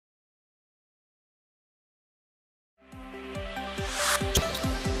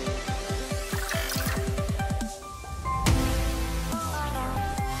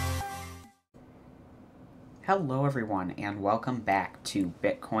Hello everyone and welcome back to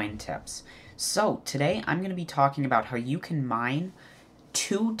Bitcoin Tips. So today I'm going to be talking about how you can mine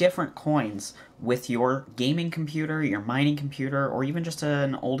two different coins with your gaming computer, your mining computer, or even just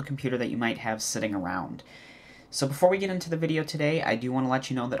an old computer that you might have sitting around. So before we get into the video today, I do want to let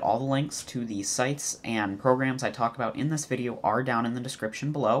you know that all the links to the sites and programs I talk about in this video are down in the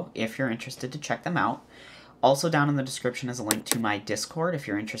description below if you're interested to check them out. Also down in the description is a link to my Discord if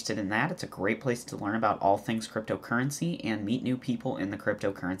you're interested in that. It's a great place to learn about all things cryptocurrency and meet new people in the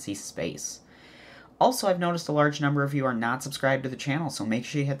cryptocurrency space. Also, I've noticed a large number of you are not subscribed to the channel, so make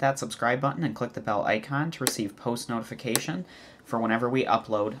sure you hit that subscribe button and click the bell icon to receive post notification for whenever we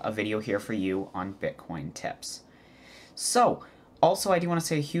upload a video here for you on Bitcoin Tips. So, also, I do want to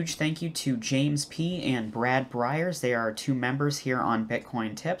say a huge thank you to James P. and Brad Bryers. They are two members here on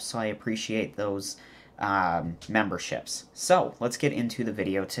Bitcoin Tips, so I appreciate those memberships. So let's get into the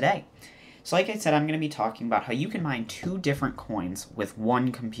video today. So like I said, I'm going to be talking about how you can mine two different coins with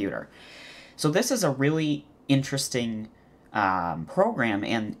one computer. So this is a really interesting program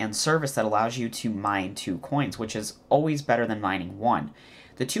and service that allows you to mine two coins, which is always better than mining one.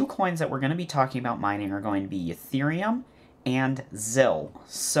 The two coins that we're going to be talking about mining are going to be Ethereum and Zill.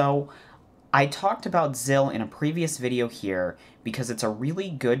 So I talked about Zill in a previous video here because it's a really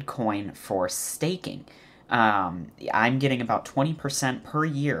good coin for staking. I'm getting about 20% per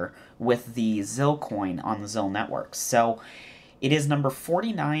year with the Zill coin on the Zill network. So it is number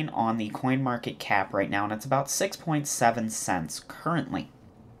 49 on the CoinMarketCap right now, and it's about 6.7 cents currently.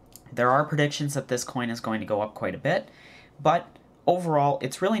 There are predictions that this coin is going to go up quite a bit, but overall,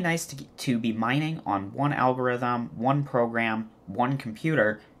 it's really nice to be mining on one algorithm, one program, one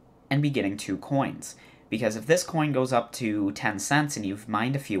computer, and be getting two coins. Because if this coin goes up to 10 cents and you've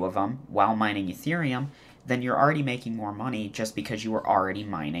mined a few of them while mining Ethereum, then you're already making more money just because you were already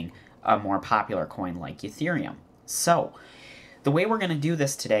mining a more popular coin like Ethereum. So, the way we're going to do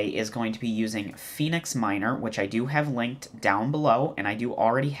this today is going to be using Phoenix Miner, which I do have linked down below, and I do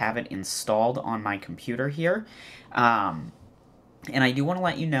already have it installed on my computer here. And I do want to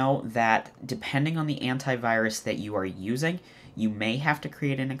let you know that depending on the antivirus that you are using, you may have to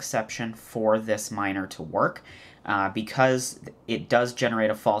create an exception for this miner to work because it does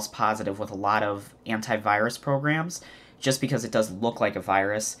generate a false positive with a lot of antivirus programs just because it does look like a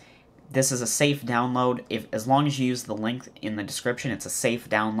virus. This is a safe download. As long as you use the link in the description, it's a safe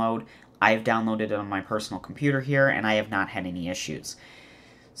download. I've downloaded it on my personal computer here and I have not had any issues.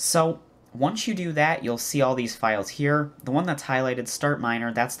 So once you do that, you'll see all these files here. The one that's highlighted, Start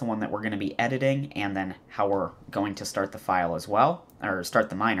Miner, that's the one that we're going to be editing, and then how we're going to start the file as well, or start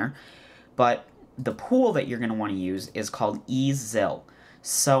the miner. But the pool that you're going to want to use is called eZill.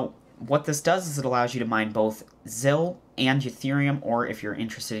 So what this does is it allows you to mine both Zill and Ethereum, or if you're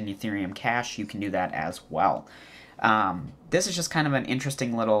interested in Ethereum Cash, you can do that as well. This is just kind of an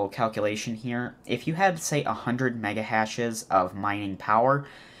interesting little calculation here. If you had, say, 100 megahashes of mining power,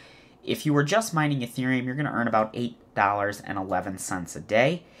 if you were just mining Ethereum, you're going to earn about $8.11 a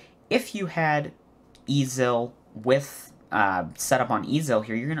day. If you had eZill with set up on eZill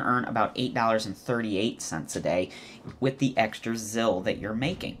here, you're going to earn about $8.38 a day with the extra Zill that you're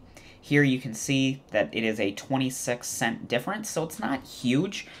making. Here you can see that it is a 26-cent difference, so it's not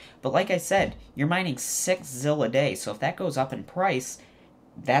huge. But like I said, you're mining 6 Zill a day, so if that goes up in price,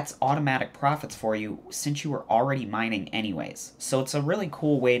 that's automatic profits for you since you were already mining anyways. So it's a really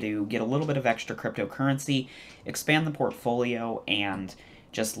cool way to get a little bit of extra cryptocurrency, expand the portfolio, and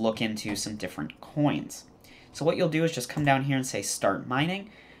just look into some different coins. So what you'll do is just come down here and say Start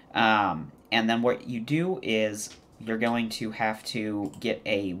Mining, and then what you do is you're going to have to get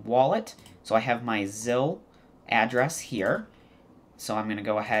a wallet. So I have my Zill address here, so I'm going to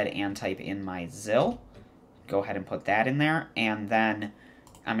go ahead and type in my Zill, go ahead and put that in there, and then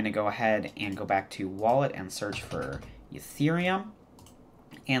I'm going to go ahead and go back to wallet and search for Ethereum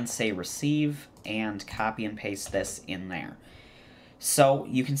and say receive and copy and paste this in there. So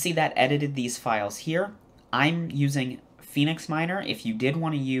you can see that edited these files here. I'm using Phoenix Miner. If you did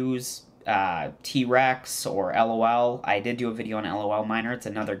want to use T-Rex or LOL, I did do a video on LOL Miner. It's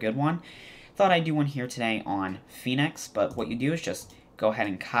another good one. Thought I'd do one here today on Phoenix, but what you do is just go ahead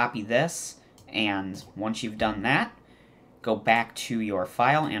and copy this, and once you've done that, go back to your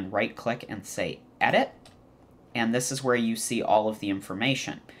file and right-click and say Edit, and this is where you see all of the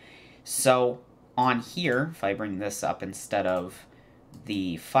information. So on here, if I bring this up instead of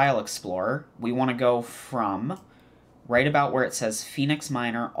the File Explorer, we want to go from right about where it says Phoenix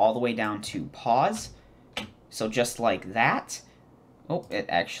Miner all the way down to pause. So just like that. Oh, it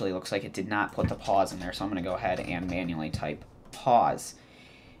actually looks like it did not put the pause in there, so I'm going to go ahead and manually type pause.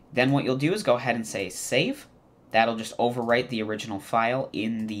 Then what you'll do is go ahead and say save. that'll just overwrite the original file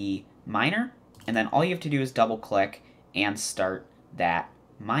in the miner, and then all you have to do is double click and start that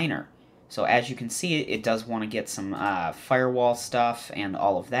miner. So as you can see, it does want to get some firewall stuff and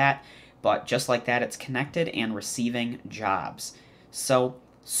all of that, but just like that, it's connected and receiving jobs. So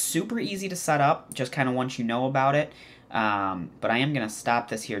super easy to set up, just kind of once you know about it. But I am going to stop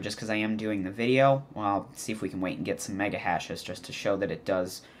this here just because I am doing the video. Well, I'll see if we can wait and get some mega hashes just to show that it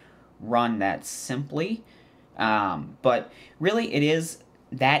does run that simply. But really, it is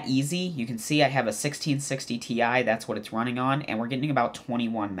that easy. You can see I have a 1660 Ti, that's what it's running on, and we're getting about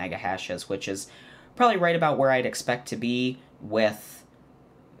 21 mega hashes, which is probably right about where I'd expect to be with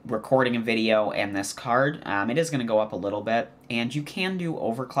recording a video and this card. It is going to go up a little bit, and you can do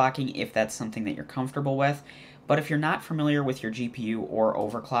overclocking if that's something that you're comfortable with, but if you're not familiar with your GPU or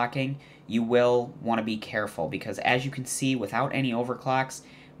overclocking, you will want to be careful, because as you can see, without any overclocks,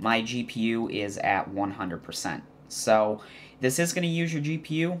 my GPU is at 100%. So this is going to use your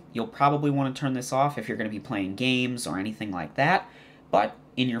GPU. You'll probably want to turn this off if you're going to be playing games or anything like that. But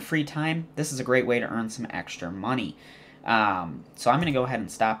in your free time, this is a great way to earn some extra money. So I'm going to go ahead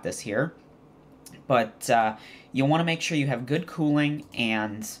and stop this here. But you'll want to make sure you have good cooling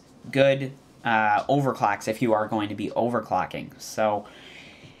and good overclocks if you are going to be overclocking. So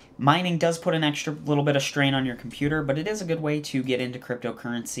mining does put an extra little bit of strain on your computer, but it is a good way to get into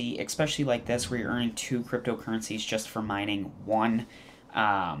cryptocurrency, especially like this where you're earning 2 cryptocurrencies just for mining one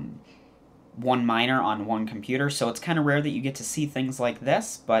miner on one computer. So it's kind of rare that you get to see things like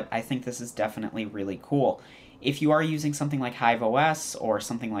this, but I think this is definitely really cool. If you are using something like Hive OS or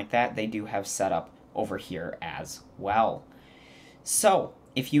something like that, they do have setup over here as well. So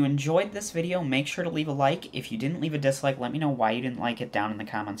if you enjoyed this video, make sure to leave a like. If you didn't leave a dislike, let me know why you didn't like it down in the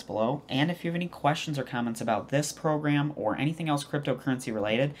comments below. And if you have any questions or comments about this program or anything else cryptocurrency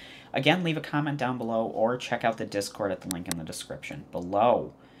related, again, leave a comment down below or check out the Discord at the link in the description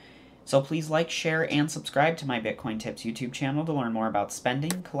below. So please like, share, and subscribe to my Bitcoin Tips YouTube channel to learn more about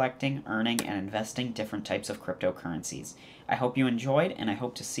spending, collecting, earning, and investing different types of cryptocurrencies. I hope you enjoyed, and I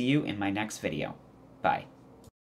hope to see you in my next video. Bye.